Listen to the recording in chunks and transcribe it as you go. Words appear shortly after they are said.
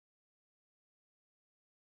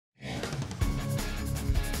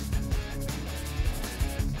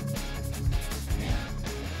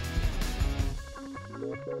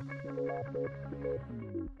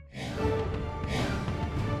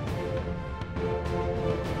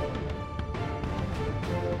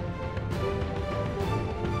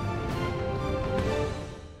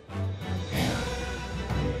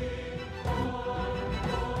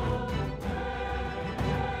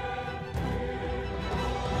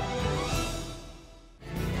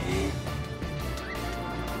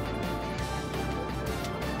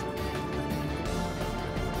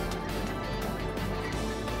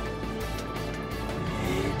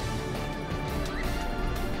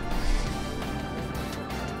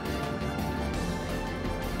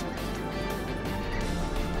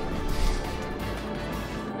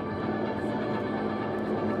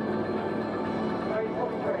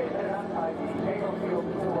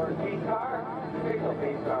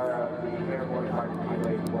Airborne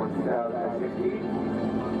Speedway for 2015.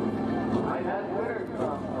 I had winners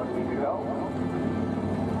from 1 week ago.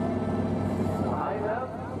 Line up,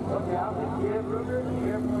 look out, the Kid Ruger, the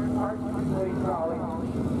Airborne Speedway trolley.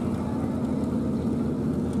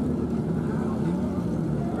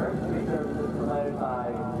 Emergency services provided by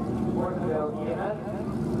Portville EMS.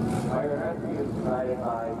 Fire rescue is provided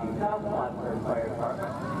by the South Plattsburgh Fire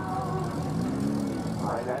Department.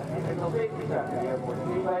 Line up, vehicle safety truck at the Airport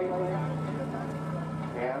Speedway.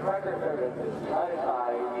 And record service is provided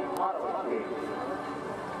by the Auto Exchange.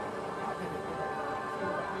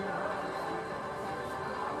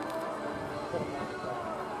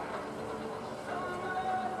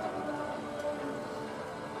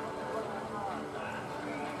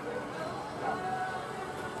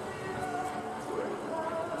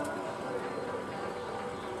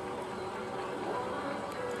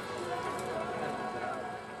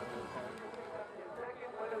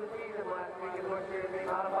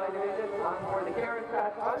 Modified division on board the Karen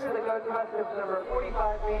Scratch under the Gun Customs number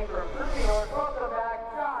 45B from Cruising North. Welcome back,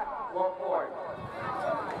 Scott Wolford.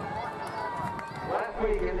 Last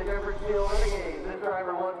week in the Jefferson Steel Renegades, this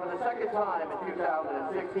driver won for the second time in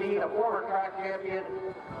 2016, a former track champion.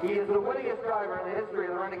 He is the winningest driver in the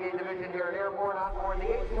history of the Renegade division here at Airborne on board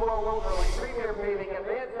the H2O Wilderly Premier Paving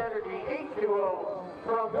Advanced Energy H2O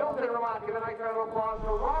from Milton, Vermont. Give a nice round of applause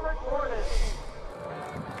for Robert Gordon.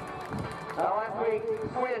 Last week,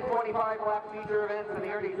 twin 25-lap feature events in the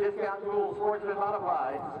Ernie's Discount Tools Sportsman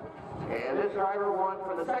Modifieds. And this driver won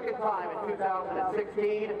for the second time in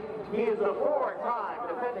 2016. He is the four-time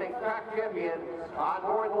defending track champion on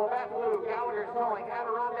board the Labatt Blue Gallagher Towing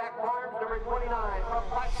Adirondack Farms number 29 from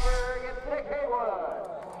Plattsburgh. It's Nick Haywood.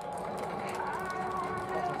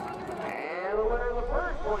 And the winner of the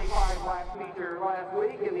first 25-lap feature last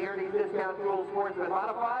week in the Ernie's Discount Tools Sportsman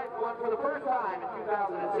Modifieds won for the first time in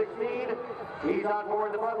 2016. He's on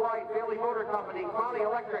board the Bud Light, Bailey Motor Company, County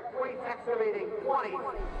Electric, Waste Excavating 20.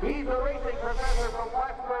 He's the racing professor from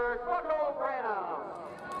Plattsburgh, Bucko Branham.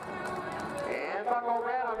 And Bucko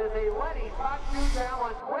Branham is a Lenny's Hot Shoe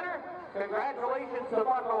Challenge winner. Congratulations to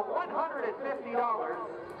Bucko, $150.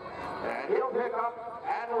 And he'll pick up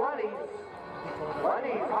at Lenny's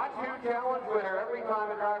Hot Shoe Challenge winner. Every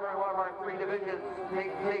time a driver in one of our three divisions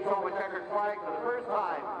takes home a checkered flag for the first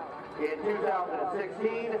time in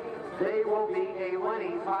 2016, they will be a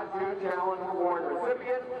Lenny's Hot Shoe Challenge Award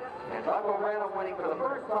recipient. And Bucko Branham, winning for the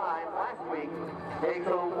first time last week, takes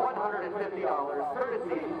home $150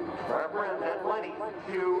 courtesy of our friends at Lenny's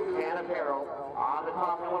Shoe and Apparel on the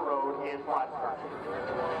Tom Miller Road in Plattsburgh.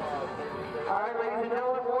 All right, ladies and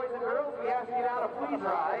gentlemen, boys and girls, we ask you now to please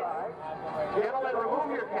rise. Gentlemen,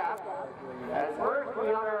 remove your caps. As first, we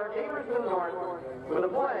honor our neighbors to the north with the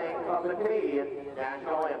playing of the Canadian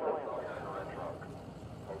National Anthem.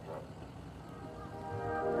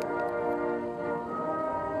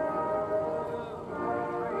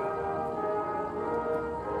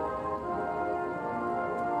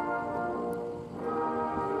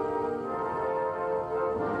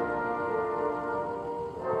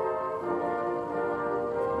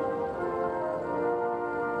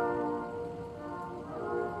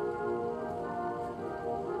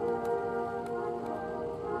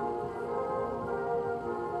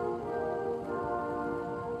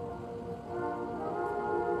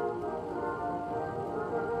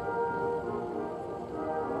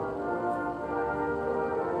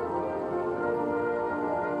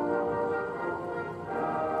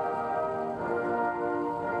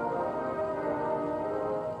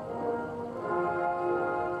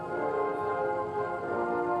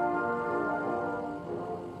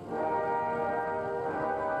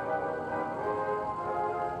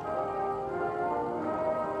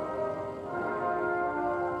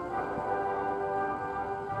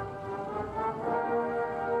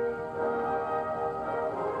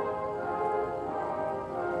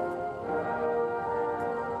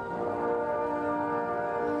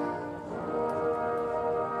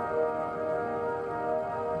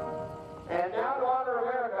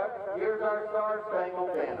 Star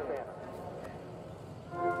Spangled Banner.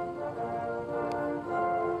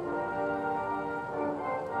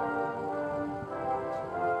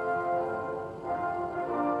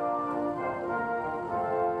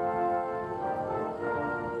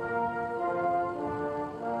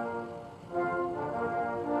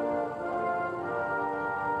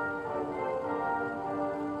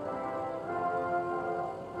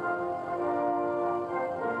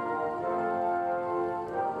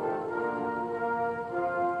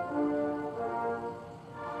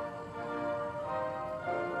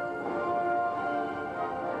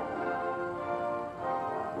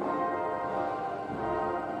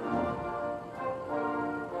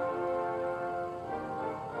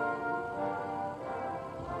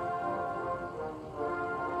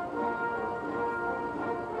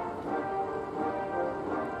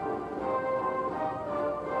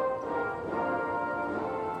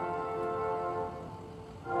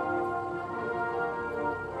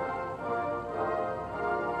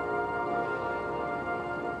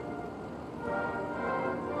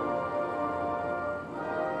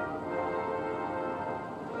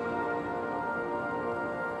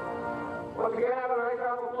 Once again, have a nice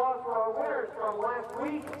round of applause for our winners from last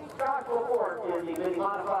week. Josh Laporte in the Mini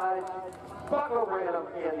Modifieds, Buck O'Brien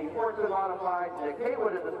in the Sportsman Modifieds, Nick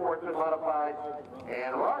Haywood in the Sportsman Modifieds,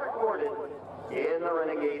 and Robert Gordon in the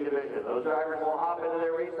Renegade Division. Those drivers will hop into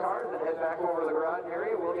their race cars and head back over to the garage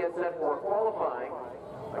area. We'll get set for qualifying.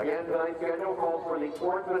 Again, tonight's schedule calls for the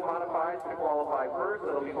Sportsman Modifieds to qualify first.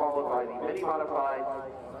 It'll be followed by the Mini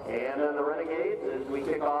Modifieds and then the Renegades as we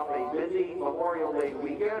kick off a busy Memorial Day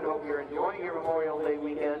weekend. Hope you're enjoying your Memorial Day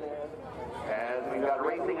weekend as we've got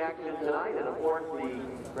racing action tonight. And of course, the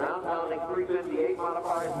ground-pounding 358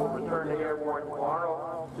 Modifieds will return to Airborne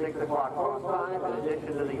tomorrow, 6 o'clock post time. In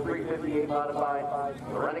addition to the 358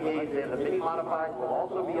 Modifieds, the Renegades and the Mini Modifieds will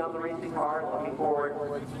also be on the racing cars. Looking forward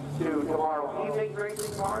to tomorrow evening's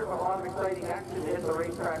racing cars. A lot of exciting action to hit the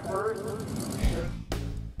racetrack first.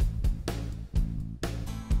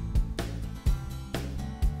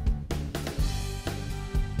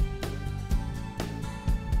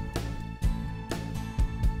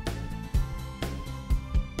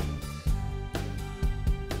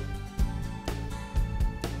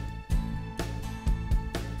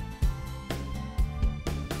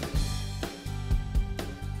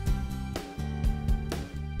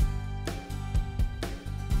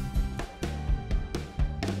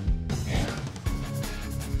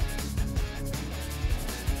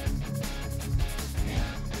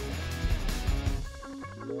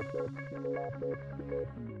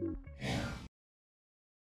 Yeah.